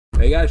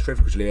Hey guys,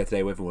 Trevor here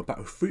today with we're back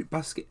with Fruit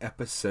Basket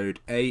episode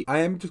 8. I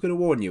am just going to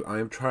warn you, I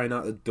am trying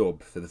out the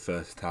dub for the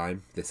first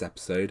time this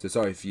episode. So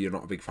sorry if you're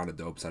not a big fan of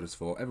dubs. I just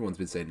thought everyone's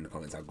been saying in the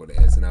comments how good it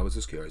is, and I was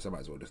just curious. I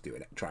might as well just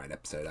try an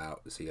episode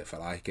out to see if I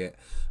like it.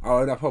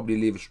 I'll probably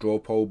leave a straw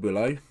poll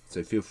below,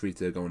 so feel free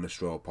to go on the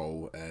straw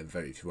poll and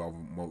vote if you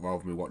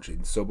rather me watch it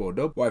in sub or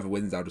dub. Whatever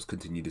wins, I'll just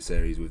continue the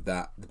series with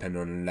that, depending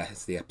on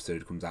unless the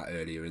episode comes out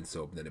earlier in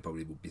sub, then it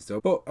probably would be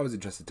sub. But I was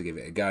interested to give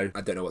it a go.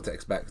 I don't know what to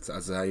expect,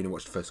 as I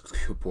watched the first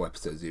couple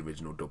episodes of the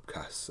original dub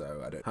cast,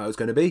 so I don't know how it's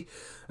going to be.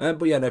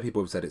 But yeah, no,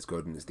 people have said it's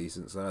good and it's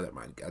decent, so I don't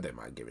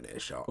mind giving it a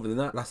shot. Other than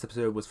that, last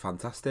episode was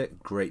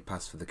fantastic. Great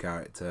pass for the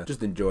character,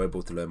 just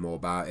enjoyable to learn more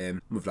about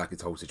him, with like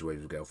his whole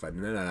situation with his girlfriend,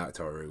 and then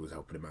Toru was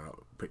helping him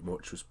out pretty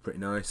much, was pretty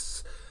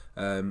nice.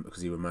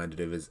 Because he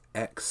reminded of his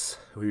ex,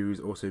 who's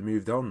also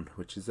moved on,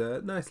 which is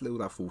a nice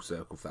little full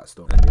circle for that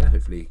stuff. And yeah,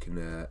 hopefully he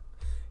can.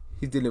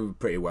 He's dealing with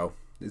pretty well.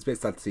 It's a bit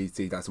sad to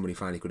see that somebody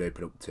finally could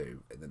open up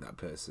to, and then that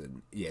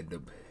person, he ended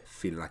up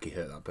feeling like he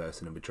hurt that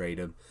person and betrayed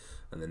him,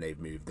 and then they've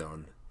moved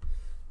on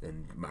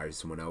and married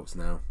someone else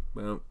now.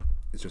 Well,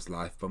 it's just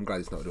life, but I'm glad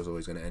it's not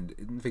always going to end.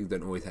 Things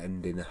don't always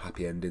end in a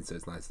happy ending, so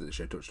it's nice that the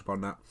show touched upon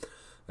that.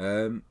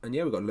 And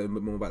yeah, we've got a little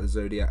bit more about the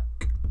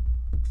Zodiac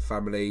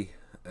family.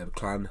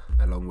 Clan,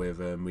 along with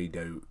we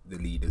know the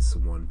leader's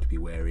someone to be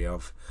wary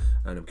of,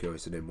 and I'm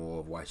curious to know more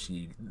of why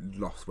she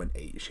went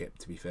ape ship,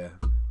 to be fair.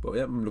 But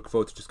yeah, I'm looking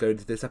forward to just going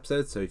into this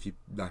episode. So if you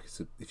like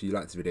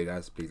this video,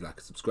 guys, please like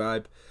and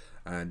subscribe.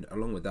 And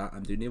along with that,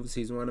 I'm doing the other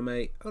season 1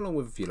 anime along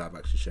with a few live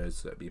action shows,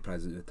 so it'd be a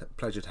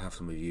pleasure to have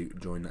some of you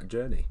join that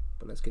journey.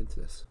 But let's get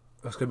into this.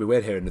 It's going to be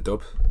weird here in the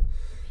dub.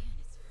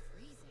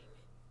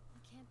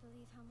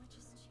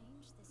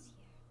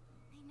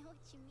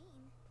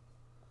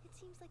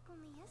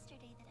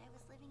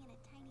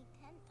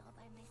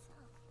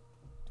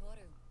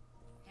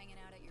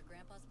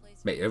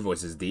 Mate, your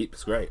voice is deep.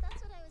 It's great.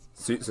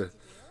 Suits her.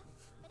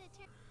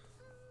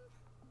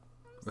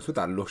 What's with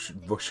that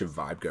Russian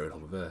vibe going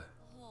on with her?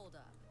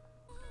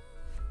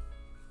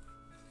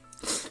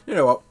 You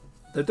know what?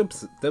 The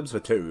dubs for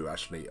Toru,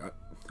 actually, I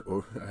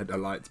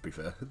like, to be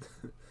fair.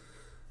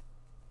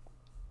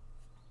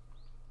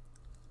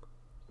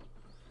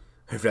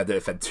 Hopefully I don't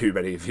offend too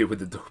many of you with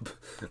the dub.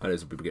 I know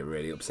some people get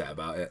really upset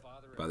about it,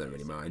 but I don't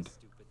really mind.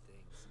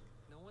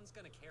 No one's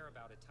gonna care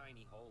about a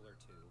tiny hole or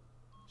two.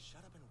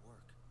 Shut up and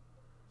work.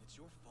 It's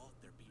your fault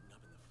they're beaten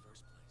up in the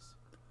first place.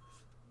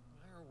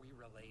 Why are we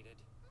related?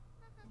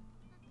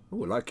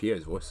 Oh, I like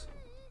Kyo's voice.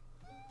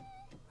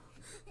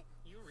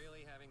 You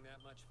really having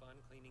that much fun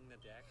cleaning the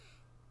deck?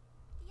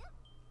 Yep.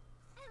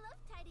 I love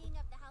tidying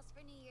up the house for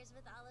New Year's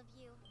with all of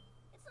you.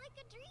 It's like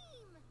a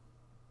dream.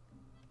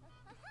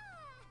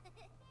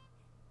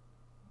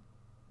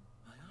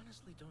 I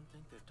honestly don't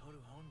think that Toru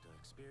Honda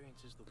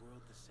experiences the world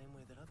the same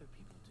way that other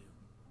people do.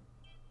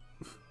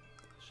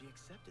 She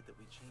accepted that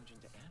we change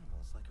into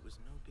animals like it was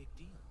no big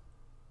deal.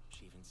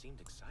 She even seemed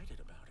excited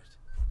about it.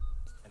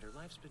 And her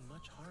life's been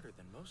much harder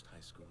than most high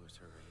schoolers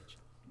her age.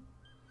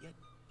 Yet,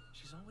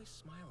 she's always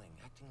smiling,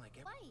 acting like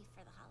Why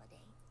for the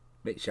holiday?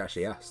 Mate, she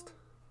actually asked.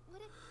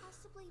 Would it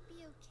possibly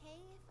be okay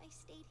if I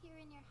stayed here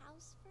in your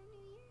house for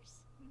New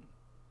Year's?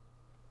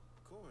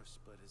 Of course,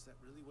 but is that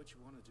really what you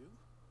want to do?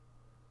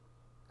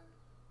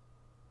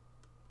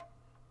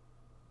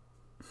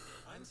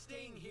 I'm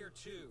staying here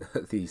too.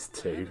 These I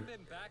two. haven't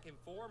been back in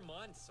 4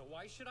 months, so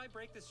why should I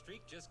break the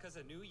streak just because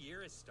a new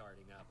year is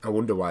starting up? I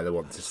wonder why they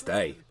want to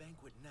stay.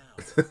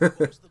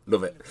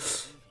 Love it.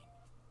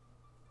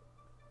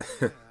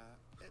 At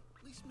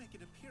least make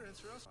an appearance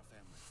for us, our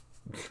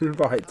family.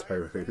 Right,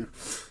 Toru. Together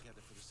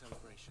for the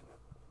celebration.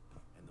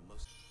 And the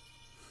most.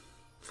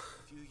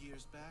 A few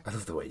years back, I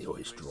love the way you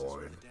always draw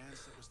him.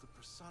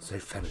 So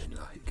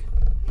feminine-like.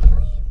 Really?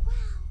 Wow.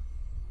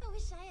 I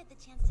wish I had the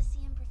chance to see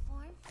him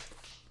perform.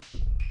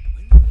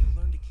 When will you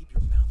learn to keep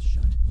your mouth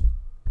shut?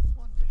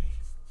 One day.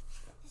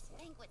 This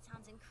banquet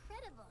sounds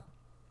incredible.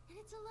 And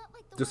it's a lot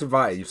like the Just one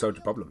invite, from you've solved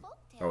your the problem.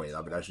 folktales Oh wait,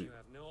 that'd be actually. You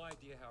have no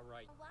idea how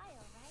right. a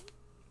while, right?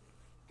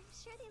 I'm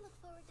sure they look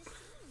forward to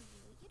seeing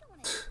you. You don't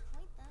want to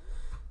disappoint them.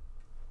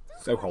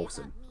 Don't So worry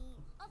wholesome. about me.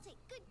 I'll take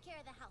good care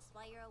of the house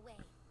while you're away.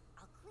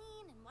 I'll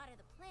clean and water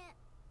the plant.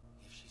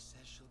 If she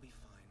says she'll be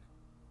fine,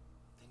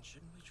 then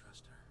shouldn't we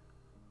trust her?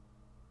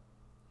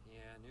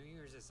 Yeah, New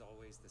Year's is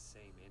always the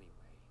same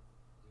anyway.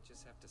 You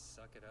just have to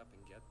suck it up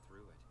and get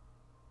through it.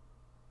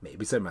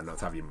 Maybe so might not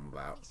have your mum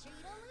about. Make sure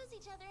you don't lose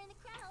each other in the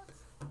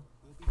crowds.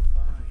 We'll be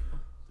fine.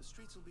 The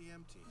streets will be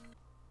empty.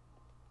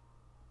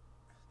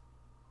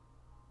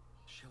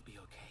 She'll be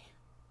okay,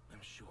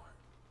 I'm sure.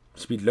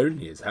 She'd be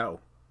lonely as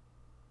hell.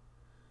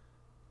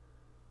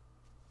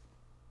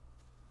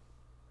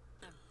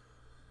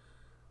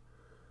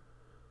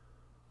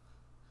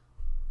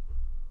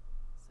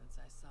 Since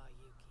I saw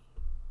Yuki.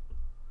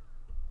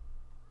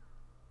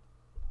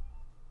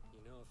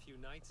 You know, a few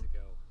nights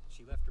ago,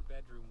 she left her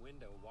bedroom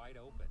window wide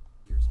open.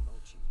 Here's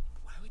Mochi.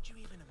 Why would you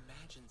even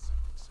imagine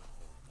something so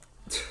horrible?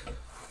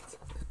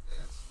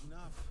 That's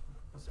enough.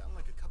 Sound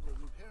like a couple of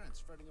new parents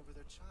fretting over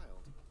their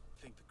child.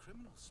 think the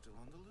criminal's still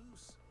on the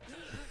loose.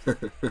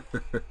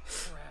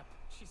 Crap,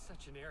 she's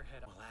such an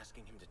airhead. While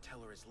asking him to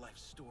tell her his life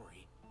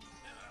story.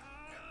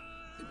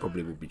 It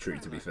probably would be true,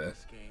 to be Like fair.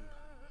 this game.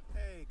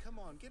 Hey, come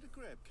on, get a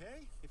grip,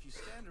 okay? If you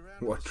stand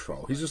around. What a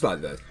troll. He's just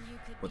like the... You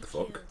could What be the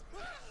fuck? killed.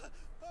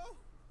 Oh,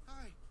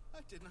 hi. I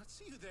did not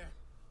see you there.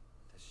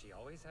 Does she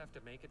always have to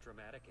make a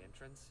dramatic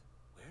entrance?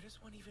 Where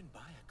does one even buy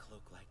a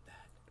cloak like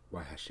that?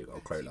 Why has she got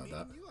a cloak like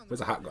that? Where's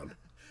the hat gone?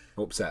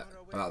 I'm upset.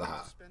 I like the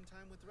hat. Spend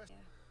time with the rest.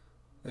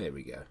 There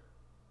we go.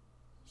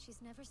 She's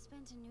never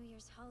spent a New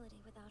Year's holiday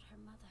without her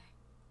mother.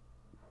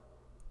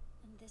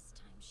 And this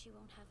time she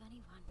won't have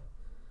anyone.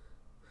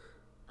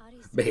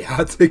 Audie's Mate,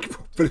 how to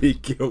properly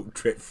guilt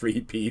trip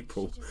 3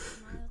 people. She just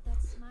smiled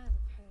that smile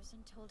of hers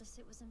and told us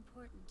it was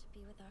important to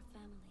be with our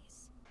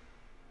families.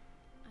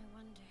 I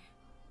wonder,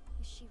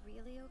 is she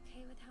really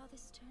okay with how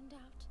this turned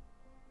out?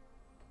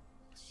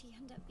 Will she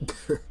end up being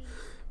happy?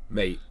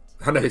 Mate,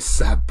 I know it's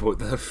sad, but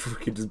they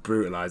fucking just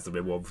brutalised them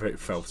in one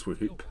fell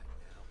swoop.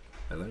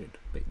 Alone.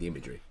 Make the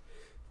imagery.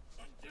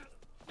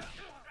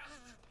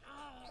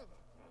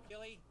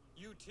 Billy,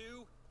 you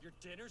too? Your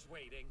dinner's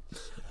waiting.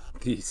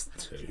 These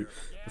two.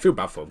 I feel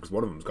bad for them because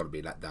one of them's got to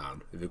be let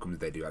down if it comes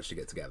they do actually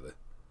get together.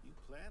 You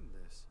planned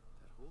this.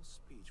 That whole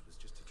speech was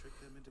just to trick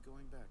them into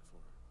going back for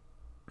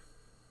her.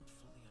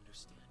 Fully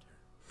understand her.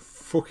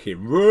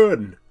 Fucking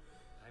run!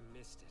 I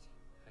missed it.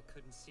 I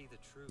couldn't see the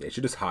truth. Yeah,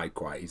 she just hide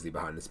quite easily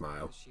behind the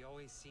smile. She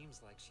always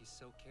seems like she's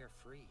so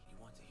carefree. You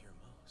want to hear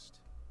most.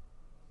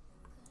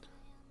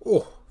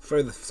 Oh,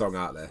 throw the song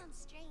out there. Sounds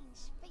strange,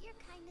 but your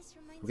kindness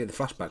reminds We're getting the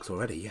flashbacks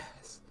already,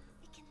 yes.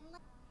 we can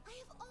I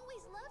have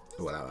always loved this.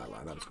 Oh,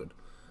 well, that was good.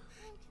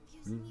 I'm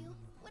confusing you.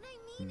 What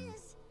I mean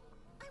is,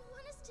 I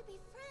want us to be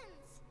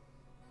friends.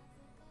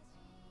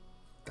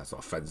 That's not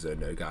a friend zone,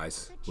 no, guys.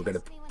 So We're going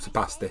to trust me when I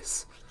surpass say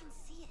this. I can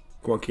see it.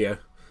 Go on, Kyo. You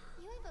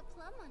have a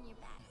plum on your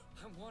back.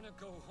 I want to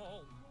go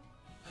home.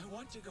 I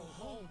want to go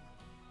home.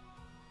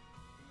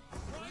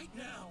 Right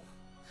now.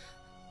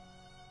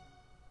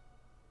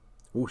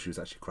 Oh, she was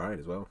actually crying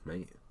as well,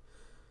 mate.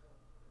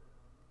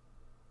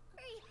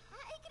 Hurry,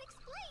 I can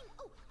explain.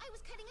 Oh, I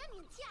was cutting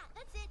onions. Yeah,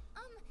 that's it.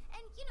 And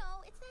you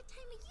know, it's that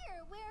time of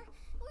year where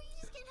you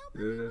just can't help but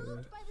be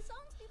moved by the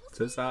songs people So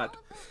sing and sad. all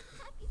of the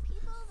happy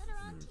people that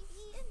are on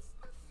TV and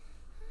stuff.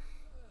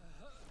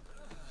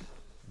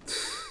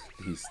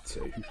 These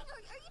two. Are you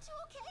two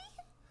okay?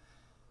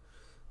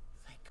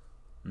 Thank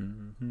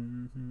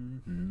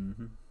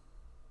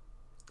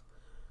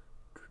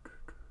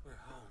We're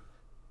home.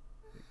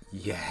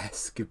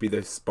 Yes, give me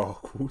those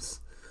sparkles.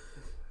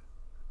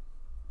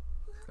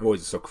 I'm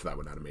always a sucker for that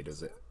when anime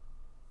does it.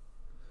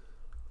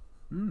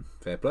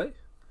 Fair play.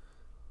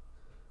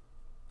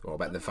 Well, I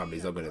bet the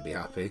families are going to be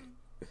happy.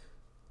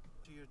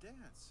 To your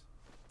dance.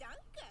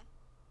 Danke.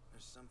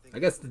 There's something. I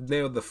guess they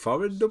nailed the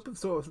foreign dub,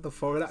 sort of the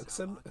foreign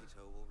accent.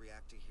 Akito will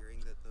react to hearing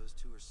that those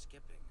two are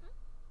skipping.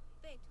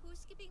 Wait, who's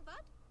skipping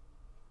what?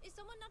 Is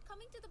someone not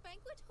coming to the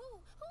banquet?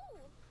 Who?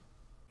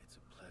 It's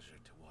a pleasure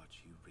to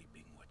watch you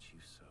reaping what you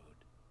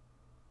sowed.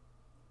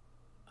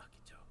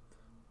 Akito.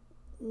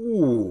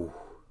 Ooh.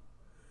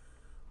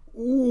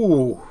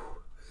 Ooh.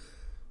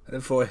 I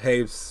never thought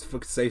Haves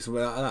fucking say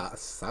something like that.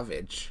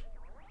 Savage.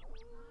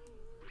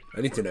 I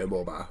need to know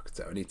more about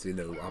Akito. I need to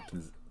know what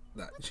happens.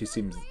 That she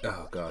seems.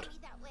 Oh god. Maybe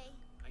that way.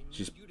 I need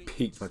She's you to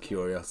piqued my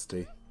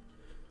curiosity.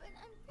 But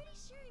I'm pretty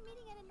sure I'm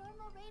eating at a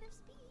normal rate of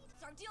speed.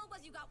 So our deal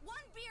was you got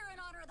one beer in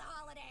honor of the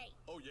holiday.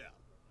 Oh yeah,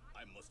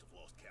 I must have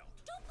lost count.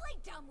 Don't play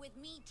dumb with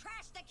me.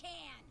 Trash the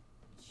can.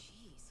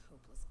 Jeez,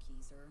 hopeless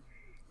geezer.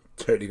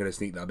 Totally gonna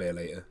sneak that beer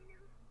later.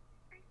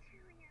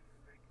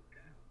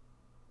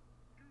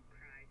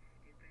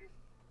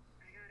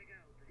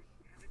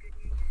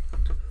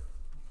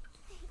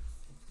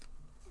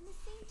 And the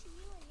same to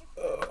you and your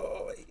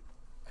Oh,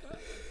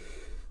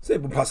 so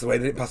everyone passed away.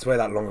 They didn't pass away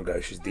that long ago.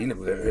 She's dealing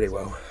with it really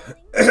well.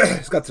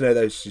 It's glad to know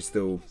though she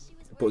still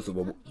puts up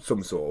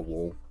some sort of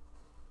wall.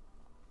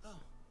 Oh,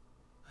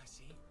 I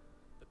see.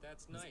 But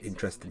that's nice.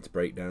 Interesting to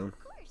break down. Of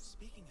course.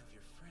 Speaking of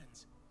your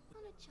friends,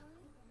 Mona-chan,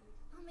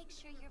 I'll make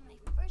sure you're my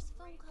first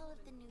phone call of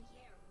the new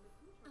year.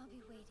 I'll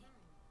be waiting.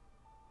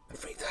 I'm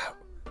freaked out.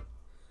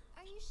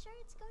 Are you sure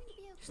it's going to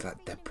be okay? She's like for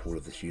you to Deadpool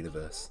of miss this me?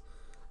 universe.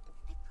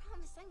 I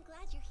promise I'm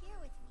glad you're here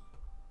with me.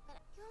 But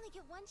you only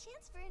get one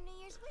chance for a New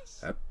Year's wish.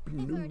 Happy I've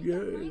New already got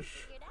mine Year's.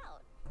 figured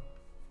out.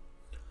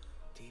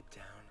 deep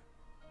down,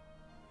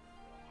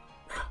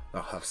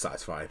 Oh, that's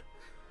satisfying.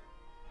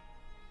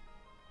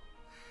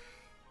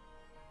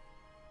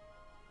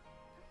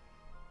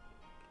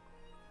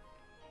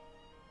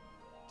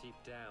 Deep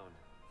down.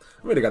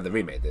 I'm really glad they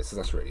remade this.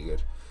 That's really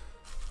good.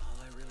 all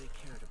I really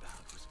cared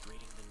about was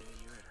greeting the new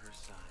year at her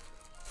side.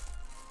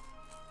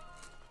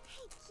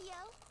 Hey,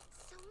 Kyo,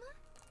 Soma.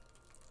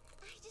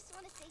 I just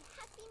want to say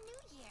Happy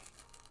New Year.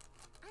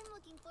 I'm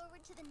looking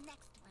forward to the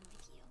next one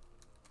with you.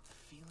 The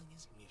feeling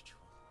is mutual.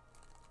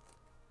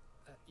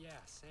 Yeah,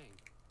 same.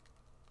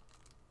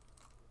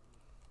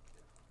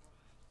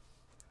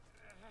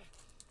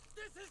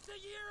 This is the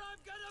year I'm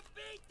gonna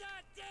beat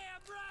that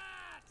damn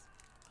rat!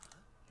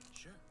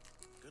 Sure.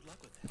 Good luck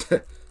with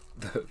that.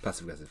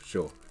 Passive aggressive,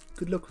 sure.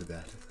 Good luck with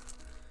that.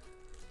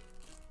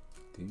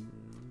 It's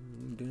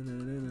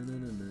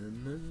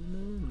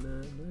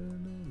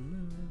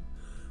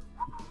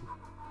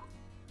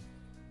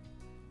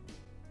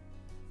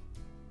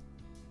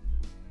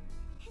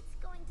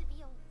going to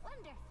be a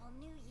wonderful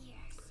New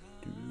Year.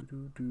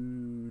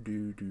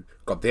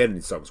 God, the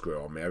ending songs grew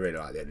on me. I really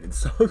like the ending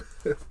song.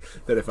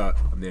 Don't know if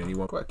I'm the only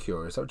one. Quite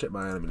curious. I'll check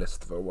my anime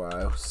list for a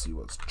while, see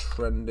what's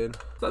trending.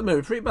 At the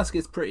moment, Fruit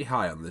Basket's pretty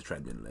high on the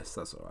trending list.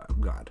 That's alright.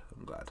 I'm glad.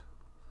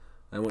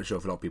 I wasn't sure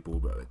if a lot of people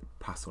would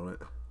pass on it.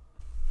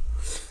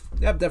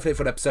 Yeah, definitely a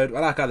fun episode. I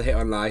like how they hit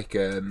on, like,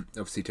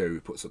 obviously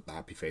Toru puts up the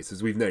happy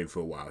faces. We've known for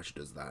a while she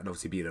does that. And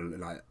obviously being,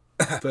 like,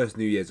 first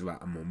New Year's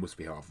without a mum must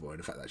be hard for her. And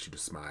the fact that she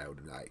just smiled.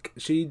 And, like,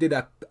 she did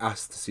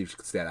ask to see if she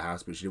could stay at the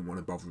house, but she didn't want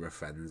to bother her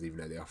friends, even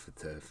though they offered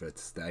for her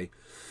to stay.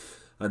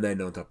 And then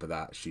on top of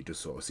that, she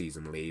just sort of sees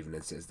them leave and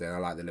then sits there. I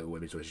like the little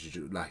image where she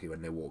just, like,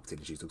 when they walked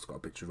in, she's just got a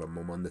picture of her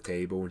mum on the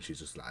table and she's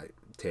just, like,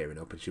 tearing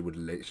up. And she would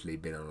have literally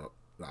been,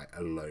 like,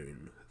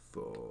 alone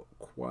for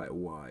quite a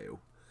while.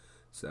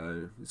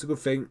 So it's a good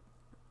thing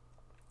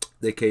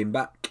they came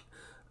back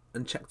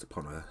and checked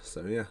upon her.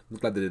 So yeah, I'm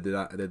glad they did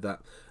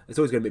that. It's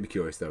always going to make me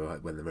curious though,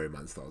 like, when the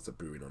romance starts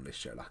brewing on this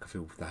show. Like, I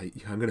feel like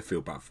I'm going to feel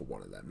bad for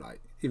one of them.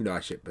 Like, even though I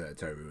ship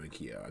Toru and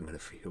Kyo, I'm going to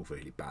feel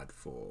really bad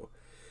for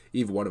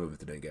either one of them if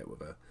they don't get with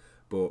her.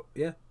 But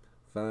yeah,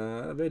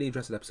 a really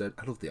interesting episode.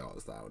 I love the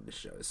art style on this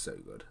show. It's so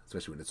good,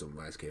 especially when the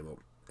sunrise came up.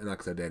 And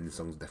like I said, the ending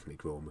songs definitely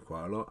grew on me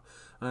quite a lot.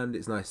 And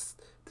it's nice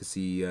to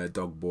see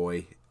Dog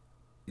Boy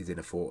is in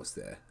a force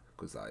there.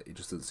 Because, like, it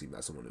just doesn't seem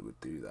like someone who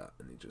would do that.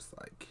 And he just,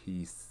 like,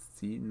 he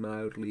seemed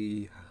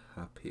mildly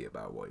happy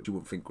about what you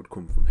wouldn't think would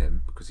come from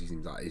him. Because he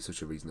seems like he's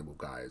such a reasonable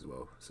guy as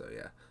well. So,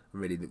 yeah.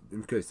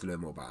 I'm curious to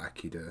learn more about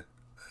Akira.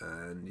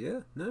 And,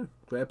 yeah, no,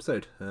 great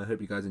episode. I hope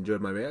you guys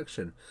enjoyed my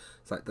reaction.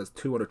 It's like, there's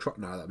 2 on a trot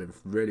now that have been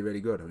really,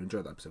 really good. I've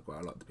enjoyed that episode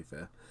quite a lot, to be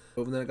fair.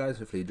 Other than that, guys,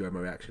 hopefully you enjoyed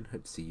my reaction.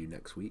 Hope to see you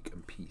next week.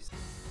 And peace.